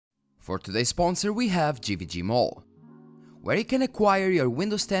For today's sponsor we have GVG Mall, where you can acquire your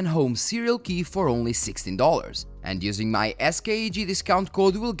Windows 10 Home serial key for only $16, and using my SKEG discount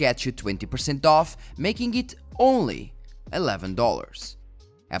code will get you 20% off, making it only $11.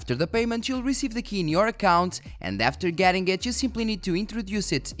 After the payment, you'll receive the key in your account, and after getting it, you simply need to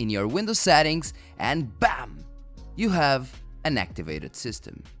introduce it in your Windows settings, and BAM! You have an activated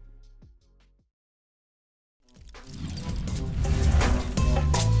system.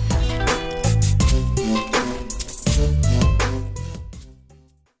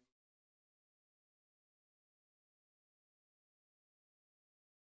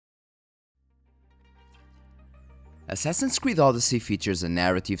 Assassin's Creed Odyssey features a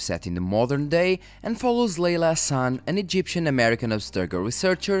narrative set in the modern day and follows Layla Hassan, an Egyptian-American Abstergo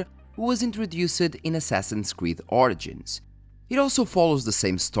researcher who was introduced in Assassin's Creed Origins. It also follows the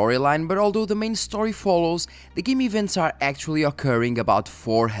same storyline, but although the main story follows, the game events are actually occurring about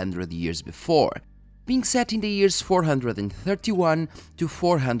 400 years before, being set in the years 431 to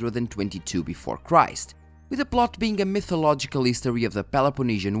 422 before Christ, with the plot being a mythological history of the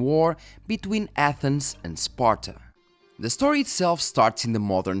Peloponnesian War between Athens and Sparta. The story itself starts in the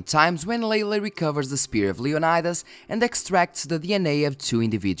modern times when Layla recovers the spear of Leonidas and extracts the DNA of two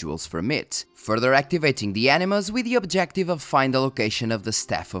individuals from it, further activating the animus with the objective of finding the location of the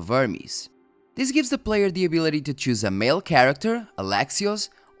Staff of Hermes. This gives the player the ability to choose a male character, Alexios,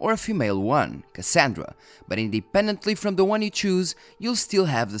 or a female one, Cassandra, but independently from the one you choose, you'll still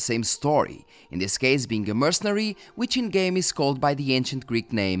have the same story, in this case being a mercenary, which in-game is called by the ancient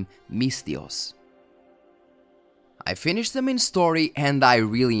Greek name Mystios. I finished the main story and I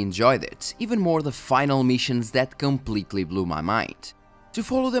really enjoyed it, even more the final missions that completely blew my mind. To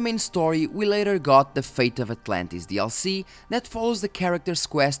follow the main story, we later got the Fate of Atlantis DLC that follows the character's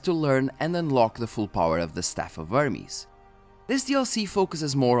quest to learn and unlock the full power of the Staff of Hermes. This DLC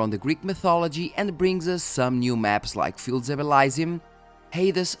focuses more on the Greek mythology and brings us some new maps like Fields of Elysium,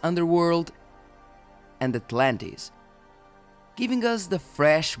 Hades Underworld and Atlantis, giving us the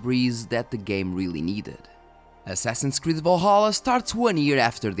fresh breeze that the game really needed. Assassin's Creed Valhalla starts 1 year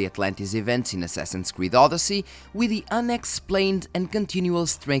after the Atlantis events in Assassin's Creed Odyssey, with the unexplained and continual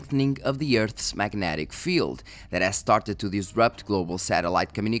strengthening of the Earth's magnetic field that has started to disrupt global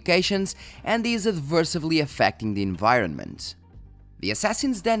satellite communications and is adversely affecting the environment. The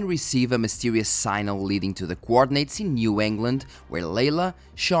assassins then receive a mysterious signal leading to the coordinates in New England, where Layla,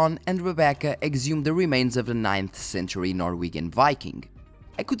 Sean and Rebecca exhume the remains of the 9th century Norwegian Viking.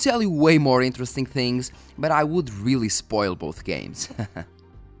 I could tell you way more interesting things, but I would really spoil both games.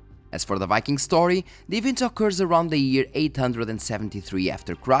 As for the Viking story, the event occurs around the year 873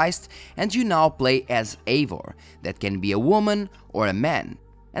 after Christ, and you now play as Eivor, that can be a woman or a man,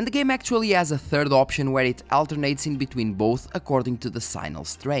 and the game actually has a third option where it alternates in between both according to the signal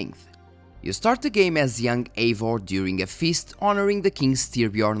strength. You start the game as young Eivor during a feast honoring the king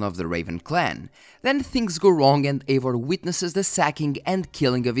Styrbjorn of the Raven clan. Then things go wrong and Eivor witnesses the sacking and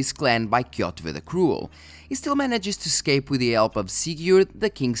killing of his clan by Kjotve the Cruel. He still manages to escape with the help of Sigurd,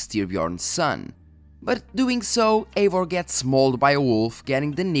 the king Styrbjorn's son. But doing so, Eivor gets mauled by a wolf,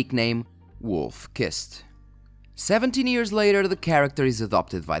 getting the nickname Wolf-Kissed. 17 years later, the character is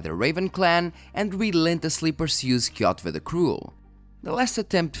adopted by the Raven clan and relentlessly pursues Kjotve the Cruel. The last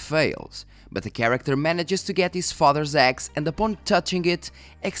attempt fails, but the character manages to get his father's axe and upon touching it,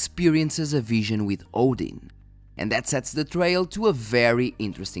 experiences a vision with Odin. And that sets the trail to a very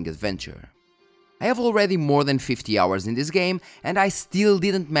interesting adventure. I have already more than 50 hours in this game and I still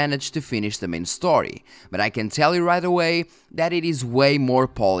didn't manage to finish the main story, but I can tell you right away that it is way more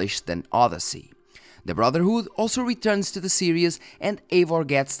polished than Odyssey. The Brotherhood also returns to the series and Eivor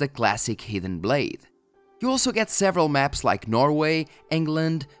gets the classic Hidden Blade. You also get several maps like Norway,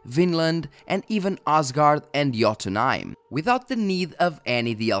 England, Vinland, and even Asgard and Jotunheim, without the need of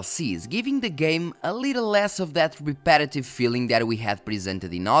any DLCs, giving the game a little less of that repetitive feeling that we had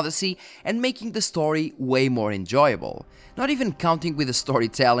presented in Odyssey and making the story way more enjoyable, not even counting with the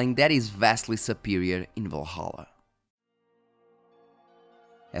storytelling that is vastly superior in Valhalla.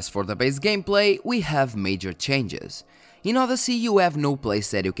 As for the base gameplay, we have major changes. In Odyssey you have no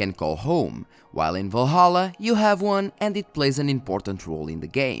place that you can call home, while in Valhalla you have one and it plays an important role in the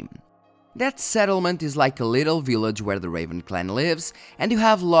game. That settlement is like a little village where the Raven clan lives, and you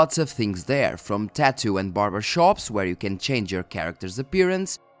have lots of things there, from tattoo and barber shops where you can change your character's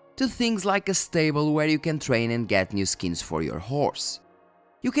appearance, to things like a stable where you can train and get new skins for your horse.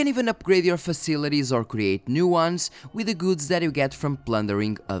 You can even upgrade your facilities or create new ones with the goods that you get from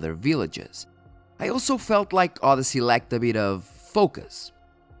plundering other villages. I also felt like Odyssey lacked a bit of focus.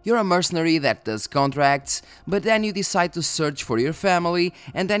 You're a mercenary that does contracts, but then you decide to search for your family,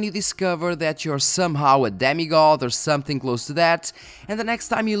 and then you discover that you're somehow a demigod or something close to that, and the next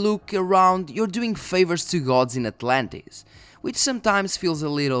time you look around, you're doing favors to gods in Atlantis, which sometimes feels a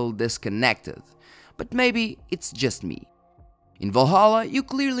little disconnected, but maybe it's just me. In Valhalla, you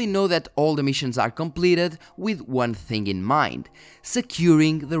clearly know that all the missions are completed with one thing in mind: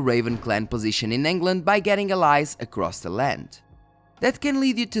 securing the Raven clan position in England by getting allies across the land. That can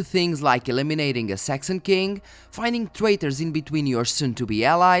lead you to things like eliminating a Saxon king, finding traitors in between your soon-to-be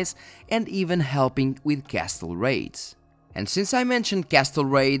allies, and even helping with castle raids. And since I mentioned castle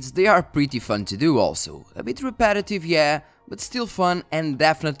raids, they are pretty fun to do also. A bit repetitive, yeah, but still fun and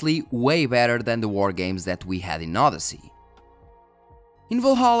definitely way better than the war games that we had in Odyssey. In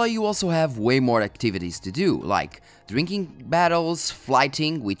Valhalla you also have way more activities to do, like drinking battles,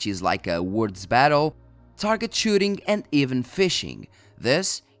 flighting, which is like a words battle, target shooting, and even fishing,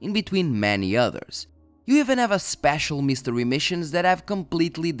 this in between many others. You even have a special mystery missions that have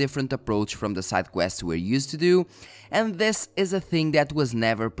completely different approach from the side quests we're used to do, and this is a thing that was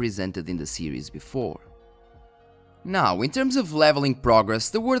never presented in the series before. Now, in terms of leveling progress,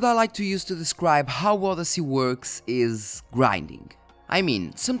 the word I like to use to describe how Odyssey works is grinding. I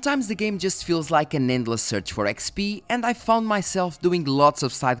mean, sometimes the game just feels like an endless search for XP, and I found myself doing lots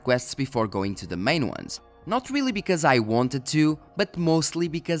of side quests before going to the main ones. Not really because I wanted to, but mostly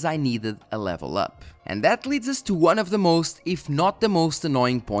because I needed a level up. And that leads us to one of the most, if not the most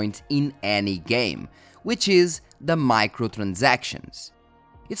annoying point in any game, which is the microtransactions.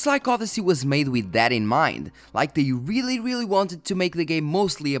 It's like Odyssey was made with that in mind, like they really wanted to make the game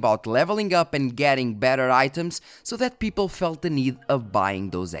mostly about leveling up and getting better items so that people felt the need of buying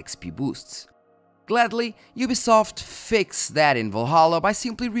those XP boosts. Gladly, Ubisoft fixed that in Valhalla by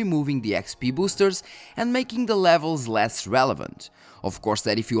simply removing the XP boosters and making the levels less relevant. Of course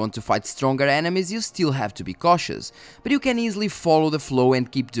that if you want to fight stronger enemies you still have to be cautious, but you can easily follow the flow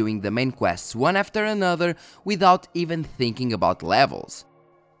and keep doing the main quests one after another without even thinking about levels.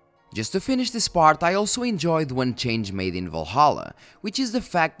 Just to finish this part, I also enjoyed one change made in Valhalla, which is the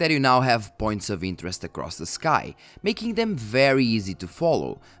fact that you now have points of interest across the sky, making them very easy to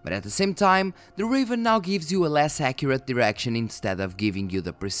follow, but at the same time, the Raven now gives you a less accurate direction instead of giving you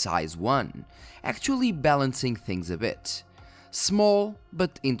the precise one, actually balancing things a bit. Small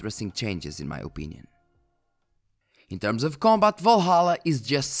but interesting changes in my opinion. In terms of combat, Valhalla is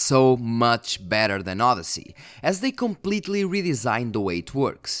just so much better than Odyssey, as they completely redesigned the way it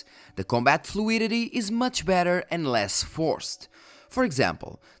works. The combat fluidity is much better and less forced. For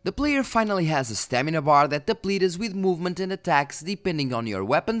example, the player finally has a stamina bar that depletes with movement and attacks depending on your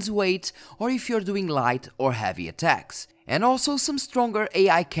weapon's weight or if you're doing light or heavy attacks. And also some stronger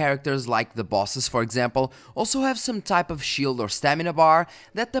AI characters like the bosses, for example, also have some type of shield or stamina bar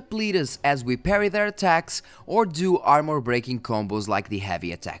that deplete us as we parry their attacks or do armor breaking combos like the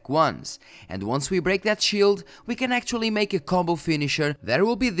heavy attack ones. And once we break that shield, we can actually make a combo finisher that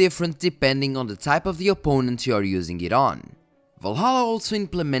will be different depending on the type of the opponent you're using it on. Valhalla also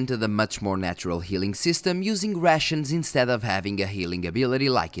implemented a much more natural healing system using rations instead of having a healing ability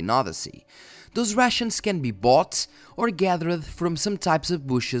like in Odyssey. Those rations can be bought or gathered from some types of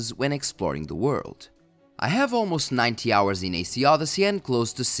bushes when exploring the world. I have almost 90 hours in AC Odyssey and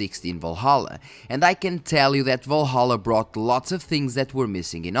close to 60 in Valhalla, and I can tell you that Valhalla brought lots of things that were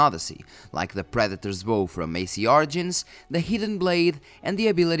missing in Odyssey, like the Predator's bow from AC Origins, the hidden blade, and the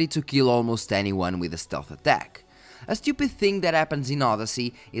ability to kill almost anyone with a stealth attack. A stupid thing that happens in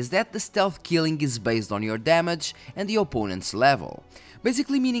Odyssey is that the stealth killing is based on your damage and the opponent's level,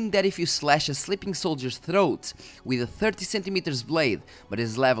 basically meaning that if you slash a sleeping soldier's throat with a 30 cm blade but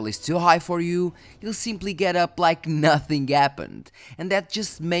his level is too high for you, you'll simply get up like nothing happened, and that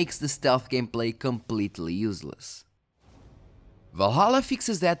just makes the stealth gameplay completely useless. Valhalla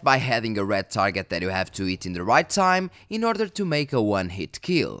fixes that by having a red target that you have to hit in the right time in order to make a one-hit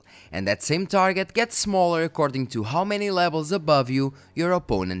kill, and that same target gets smaller according to how many levels above you your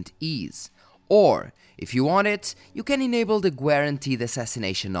opponent is. Or, if you want it, you can enable the guaranteed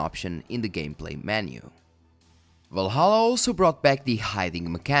assassination option in the gameplay menu. Valhalla also brought back the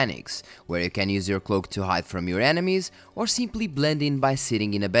hiding mechanics, where you can use your cloak to hide from your enemies or simply blend in by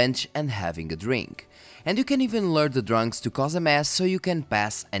sitting in a bench and having a drink. And you can even lure the drunks to cause a mess so you can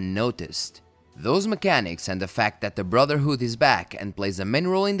pass unnoticed. Those mechanics and the fact that the Brotherhood is back and plays a main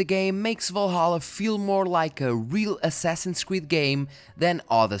role in the game makes Valhalla feel more like a real Assassin's Creed game than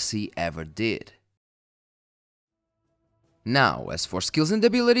Odyssey ever did. Now, as for skills and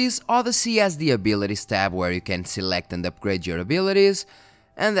abilities, Odyssey has the abilities tab where you can select and upgrade your abilities,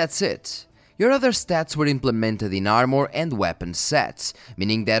 and that's it. Your other stats were implemented in armor and weapon sets,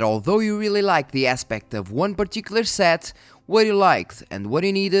 meaning that although you really liked the aspect of one particular set, what you liked and what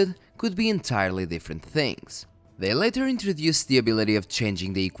you needed could be entirely different things. They later introduced the ability of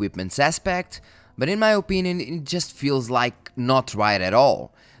changing the equipment's aspect, but in my opinion it just feels like not right at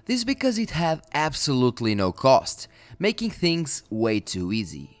all. This is because it had absolutely no cost, making things way too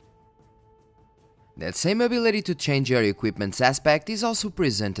easy. That same ability to change your equipment's aspect is also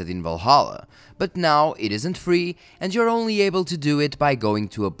presented in Valhalla, but now it isn't free and you're only able to do it by going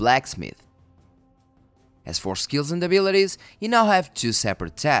to a blacksmith. As for skills and abilities, you now have two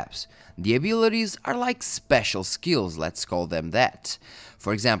separate tabs. The abilities are like special skills, let's call them that.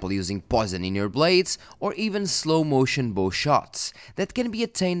 For example, using poison in your blades or even slow motion bow shots that can be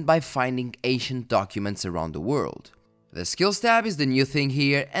attained by finding ancient documents around the world. The skills tab is the new thing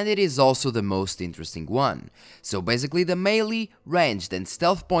here and it is also the most interesting one. So basically the melee, ranged and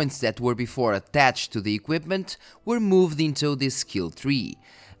stealth points that were before attached to the equipment were moved into this skill tree.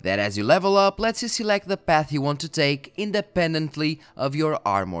 That as you level up lets you select the path you want to take independently of your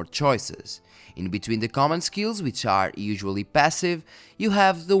armor choices. In between the common skills, which are usually passive, you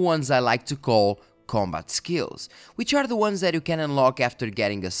have the ones I like to call combat skills, which are the ones that you can unlock after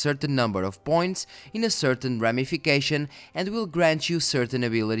getting a certain number of points in a certain ramification and will grant you certain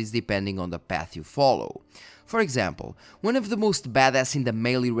abilities depending on the path you follow. For example, one of the most badass in the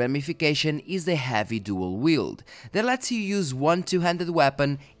melee ramification is the heavy dual wield, that lets you use one two-handed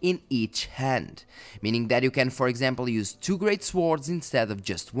weapon in each hand, meaning that you can for example use two great swords instead of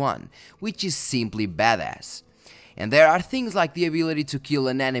just one, which is simply badass. And there are things like the ability to kill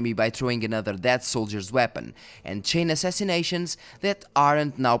an enemy by throwing another dead soldier's weapon, and chain assassinations that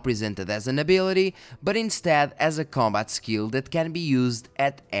aren't now presented as an ability, but instead as a combat skill that can be used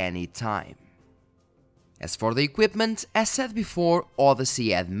at any time. As for the equipment, as said before,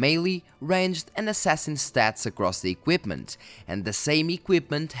 Odyssey had melee, ranged and assassin stats across the equipment, and the same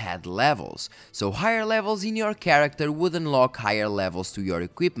equipment had levels, so higher levels in your character would unlock higher levels to your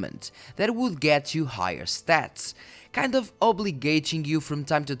equipment, that would get you higher stats, kind of obligating you from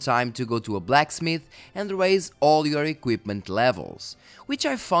time to time to go to a blacksmith and raise all your equipment levels, which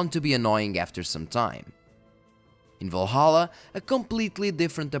I found to be annoying after some time. In Valhalla, a completely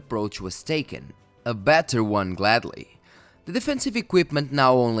different approach was taken. A better one, gladly. The defensive equipment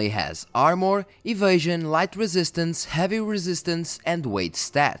now only has armor, evasion, light resistance, heavy resistance and weight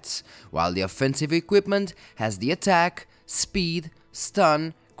stats, while the offensive equipment has the attack, speed,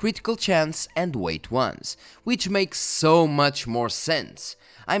 stun, critical chance and weight ones, which makes so much more sense.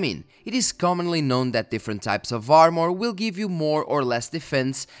 I mean, it is commonly known that different types of armor will give you more or less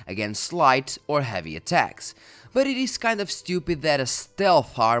defense against light or heavy attacks, but it is kind of stupid that a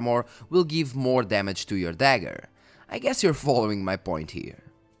stealth armor will give more damage to your dagger. I guess you're following my point here.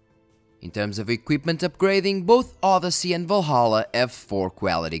 In terms of equipment upgrading, both Odyssey and Valhalla have 4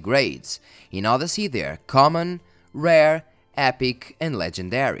 quality grades. In Odyssey they are common, rare, epic and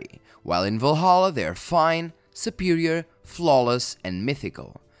legendary, while in Valhalla they are fine, superior, flawless and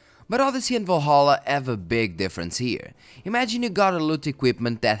mythical. But Odyssey and Valhalla have a big difference here. Imagine you got a loot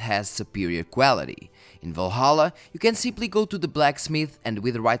equipment that has superior quality. In Valhalla, you can simply go to the blacksmith and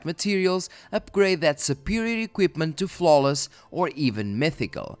with the right materials upgrade that superior equipment to flawless or even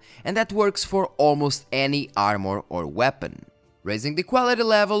mythical, and that works for almost any armor or weapon. Raising the quality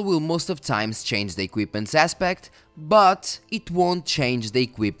level will most of times change the equipment's aspect, but it won't change the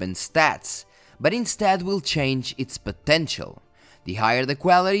equipment's stats, but instead will change its potential. The higher the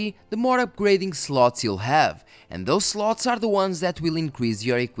quality, the more upgrading slots you'll have, and those slots are the ones that will increase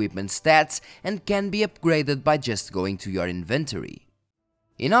your equipment stats and can be upgraded by just going to your inventory.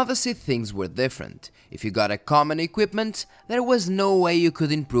 In Odyssey things were different. If you got a common equipment, there was no way you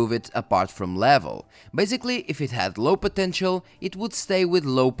could improve it apart from level. Basically, if it had low potential, it would stay with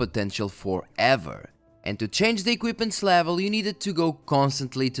low potential forever. And to change the equipment's level, you needed to go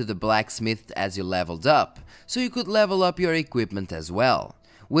constantly to the blacksmith as you leveled up, so you could level up your equipment as well.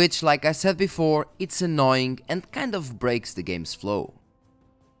 Which, like I said before, it's annoying and kind of breaks the game's flow.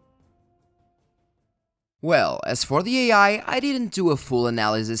 Well, as for the AI, I didn't do a full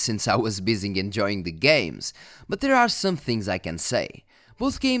analysis since I was busy enjoying the games, but there are some things I can say.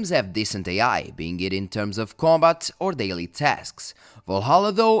 Both games have decent AI, being it in terms of combat or daily tasks.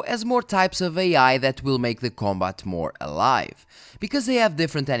 Valhalla though has more types of AI that will make the combat more alive, because they have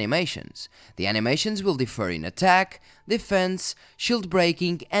different animations. The animations will differ in attack, defense, shield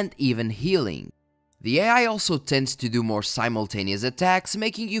breaking and even healing. The AI also tends to do more simultaneous attacks,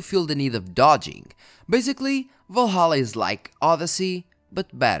 making you feel the need of dodging. Basically, Valhalla is like Odyssey,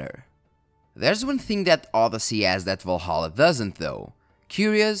 but better. There's one thing that Odyssey has that Valhalla doesn't though.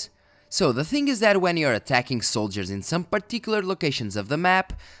 Curious? So the thing is that when you're attacking soldiers in some particular locations of the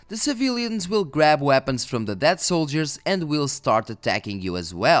map, the civilians will grab weapons from the dead soldiers and will start attacking you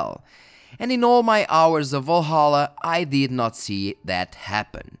as well. And in all my hours of Valhalla, I did not see that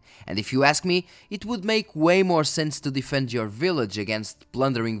happen. And if you ask me, it would make way more sense to defend your village against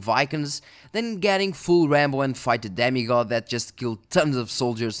plundering Vikings than getting full Rambo and fight a demigod that just killed tons of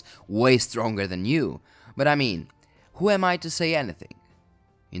soldiers way stronger than you. But I mean, who am I to say anything?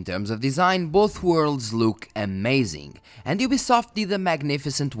 In terms of design, both worlds look amazing, and Ubisoft did a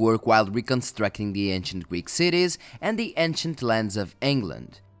magnificent work while reconstructing the ancient Greek cities and the ancient lands of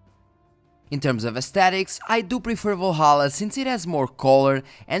England. In terms of aesthetics, I do prefer Valhalla since it has more color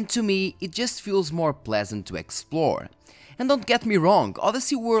and to me it just feels more pleasant to explore. And don't get me wrong,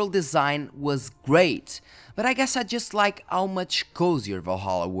 Odyssey world design was great, but I guess I just like how much cozier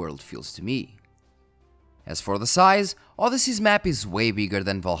Valhalla world feels to me. As for the size, Odyssey's map is way bigger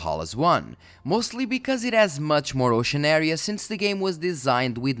than Valhalla's one, mostly because it has much more ocean area since the game was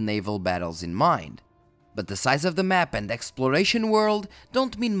designed with naval battles in mind. But the size of the map and exploration world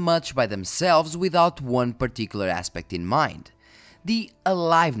don't mean much by themselves without one particular aspect in mind: the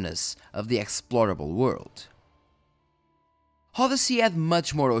aliveness of the explorable world. Odyssey had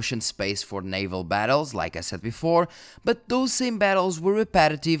much more ocean space for naval battles, like I said before, but those same battles were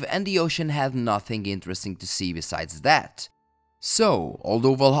repetitive and the ocean had nothing interesting to see besides that. So,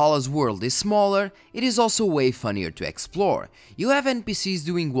 although Valhalla's world is smaller, it is also way funnier to explore. You have NPCs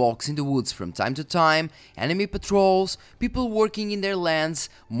doing walks in the woods from time to time, enemy patrols, people working in their lands,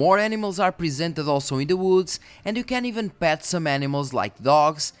 more animals are presented also in the woods, and you can even pet some animals like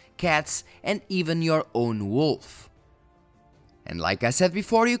dogs, cats, and even your own wolf. And like I said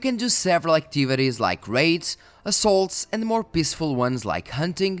before, you can do several activities like raids, assaults, and more peaceful ones like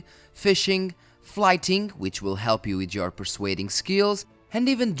hunting, fishing, flighting, which will help you with your persuading skills, and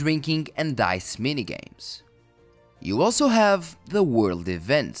even drinking and dice minigames. You also have the world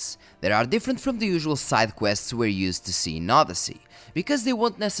events, that are different from the usual side quests we're used to see in Odyssey, because they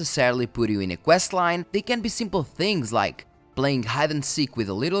won't necessarily put you in a quest line. They can be simple things like playing hide and seek with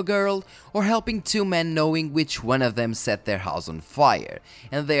a little girl, or helping two men knowing which one of them set their house on fire,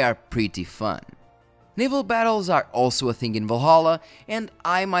 and they are pretty fun. Naval battles are also a thing in Valhalla, and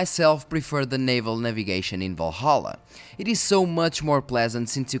I myself prefer the naval navigation in Valhalla. It is so much more pleasant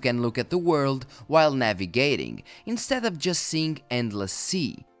since you can look at the world while navigating, instead of just seeing endless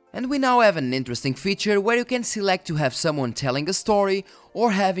sea. And we now have an interesting feature where you can select to have someone telling a story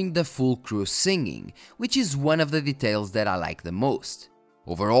or having the full crew singing, which is one of the details that I like the most.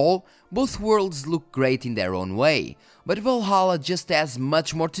 Overall, both worlds look great in their own way, but Valhalla just has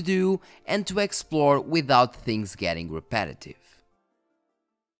much more to do and to explore without things getting repetitive.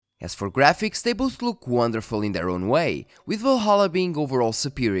 As for graphics, they both look wonderful in their own way, with Valhalla being overall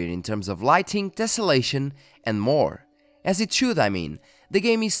superior in terms of lighting, tessellation, and more. As it should, I mean. The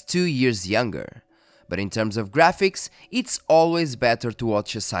game is 2 years younger, but in terms of graphics, it's always better to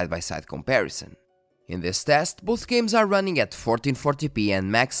watch a side-by-side comparison. In this test, both games are running at 1440p and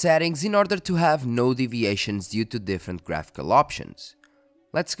max settings in order to have no deviations due to different graphical options.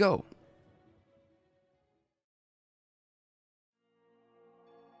 Let's go!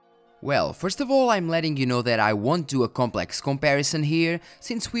 Well, first of all, I'm letting you know that I won't do a complex comparison here,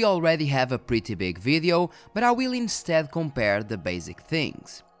 since we already have a pretty big video, but I will instead compare the basic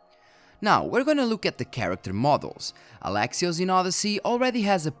things. Now, we're gonna look at the character models. Alexios in Odyssey already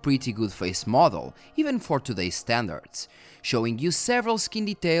has a pretty good face model, even for today's standards, showing you several skin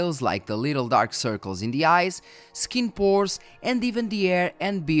details like the little dark circles in the eyes, skin pores, and even the hair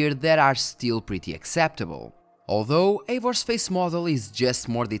and beard that are still pretty acceptable. Although Eivor's face model is just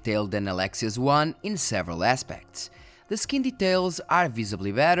more detailed than Alexia's one in several aspects. The skin details are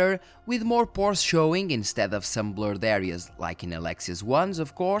visibly better, with more pores showing instead of some blurred areas like in Alexia's ones,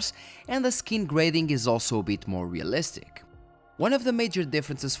 of course, and the skin grading is also a bit more realistic. One of the major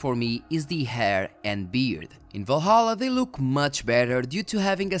differences for me is the hair and beard. In Valhalla they look much better due to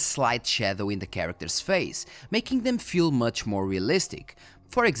having a slight shadow in the character's face, making them feel much more realistic.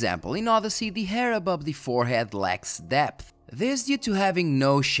 For example, in Odyssey the hair above the forehead lacks depth. This due to having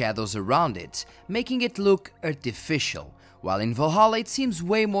no shadows around it, making it look artificial, while in Valhalla it seems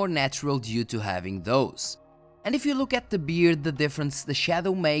way more natural due to having those. And if you look at the beard, the difference the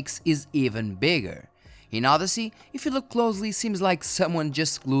shadow makes is even bigger. In Odyssey, if you look closely, it seems like someone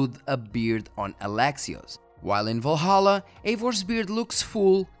just glued a beard on Alexios, while in Valhalla, Eivor's beard looks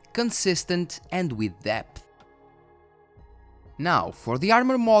full, consistent and with depth. Now, for the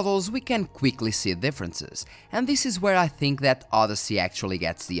armor models we can quickly see differences, and this is where I think that Odyssey actually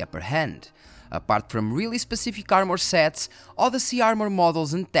gets the upper hand. Apart from really specific armor sets, Odyssey armor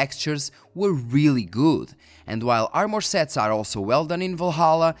models and textures were really good, and while armor sets are also well done in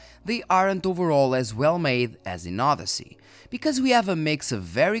Valhalla, they aren't overall as well made as in Odyssey, because we have a mix of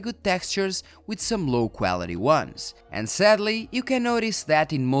very good textures with some low quality ones, and sadly you can notice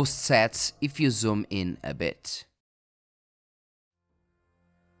that in most sets if you zoom in a bit.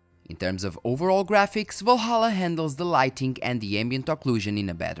 In terms of overall graphics, Valhalla handles the lighting and the ambient occlusion in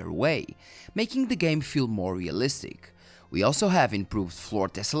a better way, making the game feel more realistic. We also have improved floor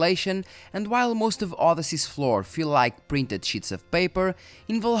tessellation, and while most of Odyssey's floor feel like printed sheets of paper,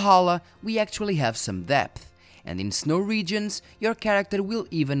 in Valhalla we actually have some depth, and in snow regions your character will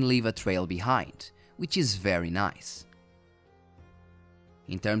even leave a trail behind, which is very nice.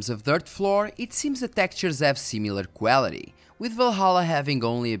 In terms of dirt floor, it seems the textures have similar quality, with Valhalla having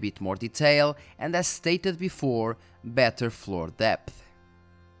only a bit more detail and, as stated before, better floor depth.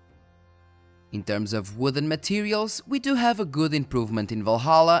 In terms of wooden materials, we do have a good improvement in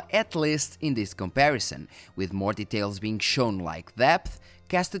Valhalla, at least in this comparison, with more details being shown like depth,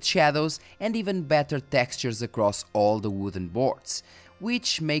 casted shadows and even better textures across all the wooden boards,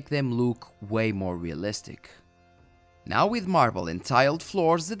 which make them look way more realistic. Now with marble and tiled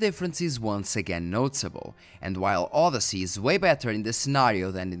floors, the difference is once again noticeable, and while Odyssey is way better in this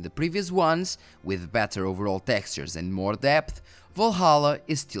scenario than in the previous ones, with better overall textures and more depth, Valhalla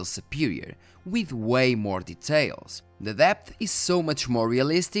is still superior, with way more details. The depth is so much more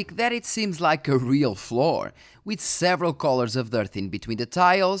realistic that it seems like a real floor, with several colors of dirt in between the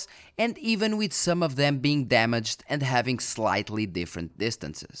tiles, and even with some of them being damaged and having slightly different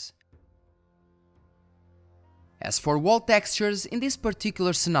distances. As for wall textures, in this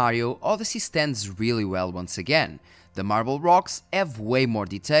particular scenario, Odyssey stands really well once again. The marble rocks have way more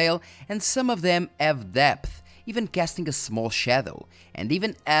detail, and some of them have depth, even casting a small shadow, and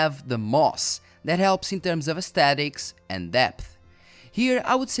even have the moss, that helps in terms of aesthetics and depth. Here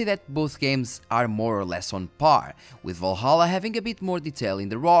I would say that both games are more or less on par, with Valhalla having a bit more detail in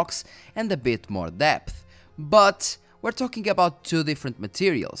the rocks and a bit more depth, but we're talking about two different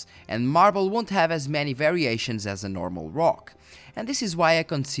materials, and marble won't have as many variations as a normal rock, and this is why I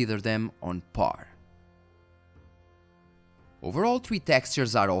consider them on par. Overall, three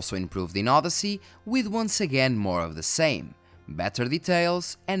textures are also improved in Odyssey, with once again more of the same, better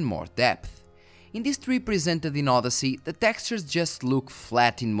details and more depth. In these three presented in Odyssey, the textures just look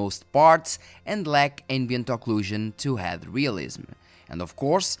flat in most parts and lack ambient occlusion to add realism. And of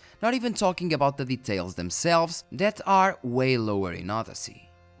course, not even talking about the details themselves that are way lower in Odyssey.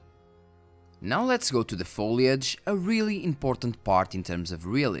 Now let's go to the foliage, a really important part in terms of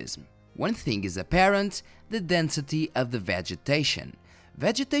realism. One thing is apparent, the density of the vegetation.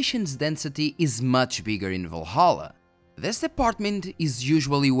 Vegetation's density is much bigger in Valhalla. This department is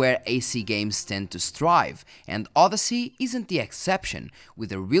usually where AC games tend to strive, and Odyssey isn't the exception,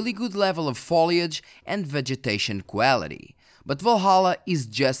 with a really good level of foliage and vegetation quality. But Valhalla is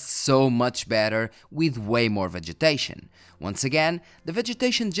just so much better with way more vegetation. Once again, the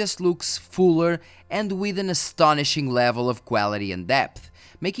vegetation just looks fuller and with an astonishing level of quality and depth,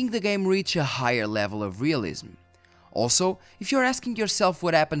 making the game reach a higher level of realism. Also, if you're asking yourself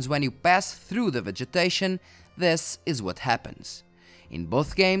what happens when you pass through the vegetation, this is what happens. In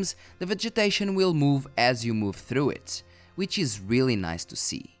both games, the vegetation will move as you move through it, which is really nice to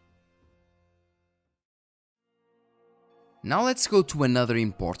see. Now let's go to another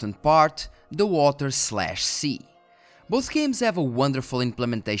important part, the water/sea. Both games have a wonderful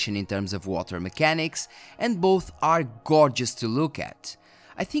implementation in terms of water mechanics, and both are gorgeous to look at.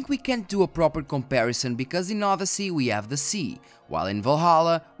 I think we can't do a proper comparison because in Odyssey we have the sea, while in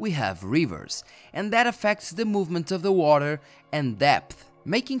Valhalla we have rivers, and that affects the movement of the water and depth,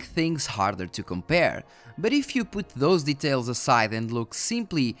 making things harder to compare. But if you put those details aside and look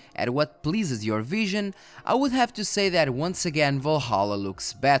simply at what pleases your vision, I would have to say that once again Valhalla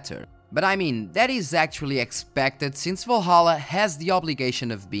looks better. But I mean, that is actually expected since Valhalla has the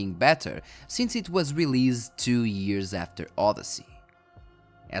obligation of being better, since it was released 2 years after Odyssey.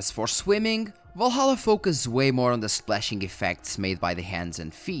 As for swimming, Valhalla focuses way more on the splashing effects made by the hands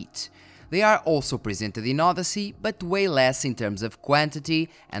and feet. They are also presented in Odyssey, but way less in terms of quantity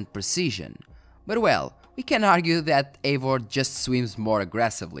and precision. But well, we can argue that Eivor just swims more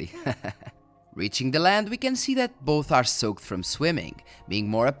aggressively. Reaching the land, we can see that both are soaked from swimming, being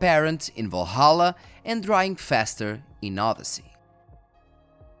more apparent in Valhalla and drying faster in Odyssey.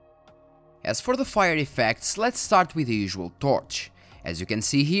 As for the fire effects, let's start with the usual torch. As you can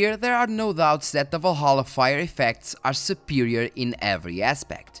see here, there are no doubts that the Valhalla fire effects are superior in every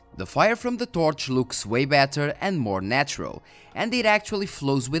aspect. The fire from the torch looks way better and more natural, and it actually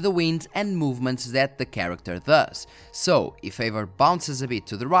flows with the wind and movements that the character does, so if Eivor bounces a bit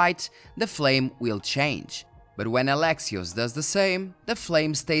to the right, the flame will change. But when Alexios does the same, the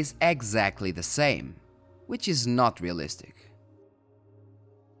flame stays exactly the same, which is not realistic.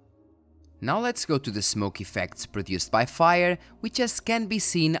 Now let's go to the smoke effects produced by fire, which as can be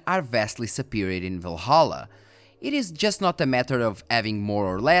seen are vastly superior in Valhalla. It is just not a matter of having more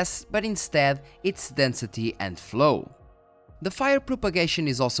or less, but instead its density and flow. The fire propagation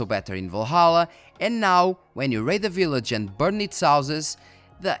is also better in Valhalla, and now, when you raid a village and burn its houses,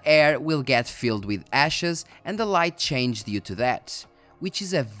 the air will get filled with ashes and the light change due to that, which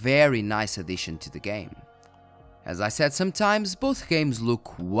is a very nice addition to the game. As I said sometimes, both games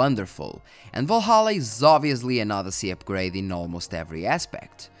look wonderful, and Valhalla is obviously an Odyssey upgrade in almost every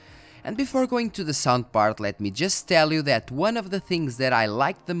aspect. And before going to the sound part, let me just tell you that one of the things that I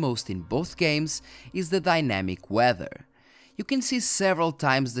like the most in both games is the dynamic weather. You can see several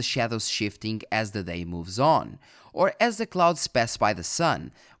times the shadows shifting as the day moves on, or as the clouds pass by the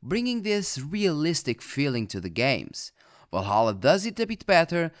sun, bringing this realistic feeling to the games. Valhalla does it a bit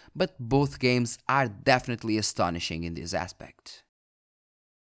better, but both games are definitely astonishing in this aspect.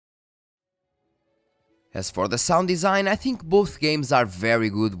 As for the sound design, I think both games are very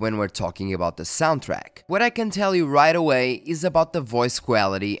good when we're talking about the soundtrack. What I can tell you right away is about the voice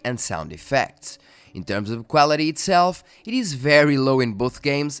quality and sound effects. In terms of quality itself, it is very low in both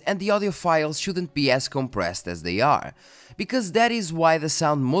games and the audio files shouldn't be as compressed as they are, because that is why the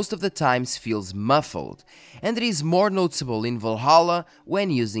sound most of the times feels muffled, and it is more noticeable in Valhalla when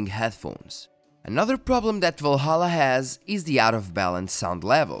using headphones. Another problem that Valhalla has is the out of balance sound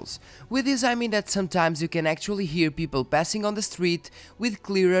levels. With this I mean that sometimes you can actually hear people passing on the street with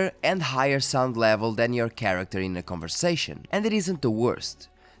clearer and higher sound level than your character in a conversation, and it isn't the worst.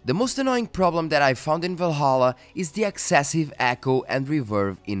 The most annoying problem that I found in Valhalla is the excessive echo and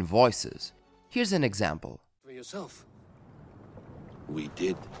reverb in voices. Here's an example. For yourself. We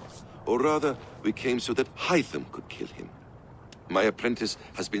did. Or rather, we came so that Hytham could kill him. My apprentice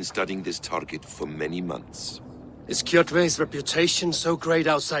has been studying this target for many months. Is Kjotve's reputation so great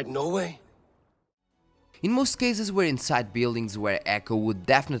outside Norway? In most cases we're inside buildings where echo would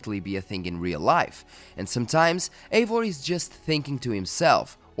definitely be a thing in real life, and sometimes Eivor is just thinking to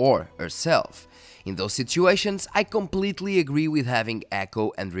himself or herself. In those situations I completely agree with having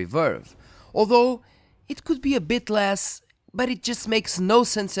echo and reverb, although it could be a bit less, but it just makes no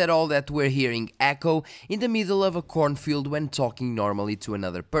sense at all that we're hearing echo in the middle of a cornfield when talking normally to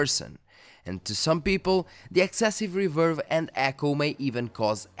another person. And to some people, the excessive reverb and echo may even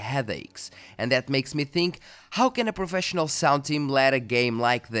cause headaches, and that makes me think, how can a professional sound team let a game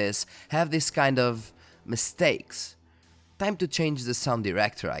like this have this kind of mistakes? Time to change the sound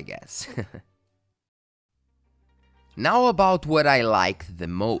director, I guess. Now about what I like the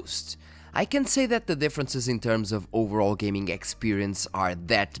most. I can say that the differences in terms of overall gaming experience are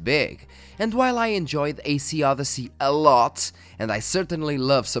that big, and while I enjoyed AC Odyssey a lot, and I certainly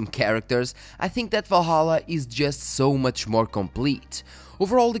love some characters, I think that Valhalla is just so much more complete.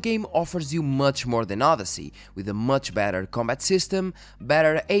 Overall the game offers you much more than Odyssey, with a much better combat system,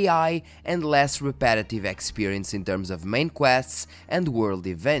 better AI and less repetitive experience in terms of main quests and world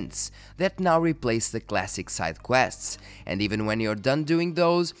events, that now replace the classic side quests, and even when you're done doing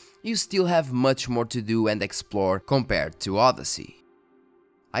those, you still have much more to do and explore compared to Odyssey.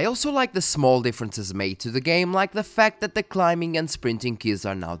 I also like the small differences made to the game, like the fact that the climbing and sprinting keys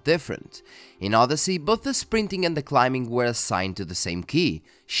are now different. In Odyssey, both the sprinting and the climbing were assigned to the same key,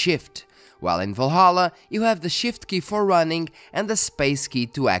 Shift, while in Valhalla you have the Shift key for running and the Space key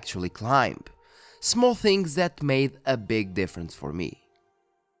to actually climb. Small things that made a big difference for me.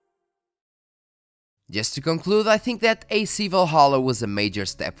 Just to conclude, I think that AC Valhalla was a major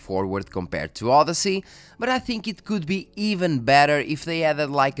step forward compared to Odyssey, but I think it could be even better if they added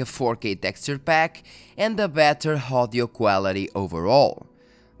like a 4K texture pack and a better audio quality overall.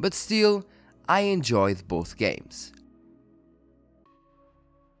 But still, I enjoyed both games.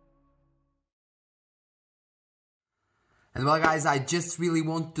 And well guys, I just really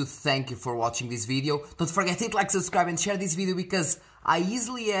want to thank you for watching this video. Don't forget to hit like, subscribe and share this video, because I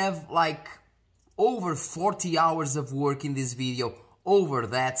easily have like over 40 hours of work in this video, over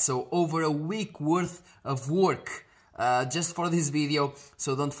that, so over a week worth of work just for this video.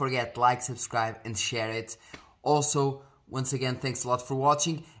 So don't forget, like, subscribe and share it. Also, once again, thanks a lot for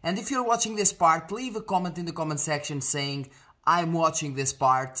watching, and if you're watching this part, leave a comment in the comment section saying I'm watching this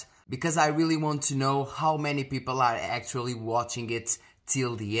part, because I really want to know how many people are actually watching it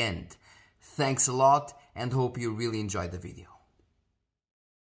till the end. Thanks a lot and hope you really enjoyed the video.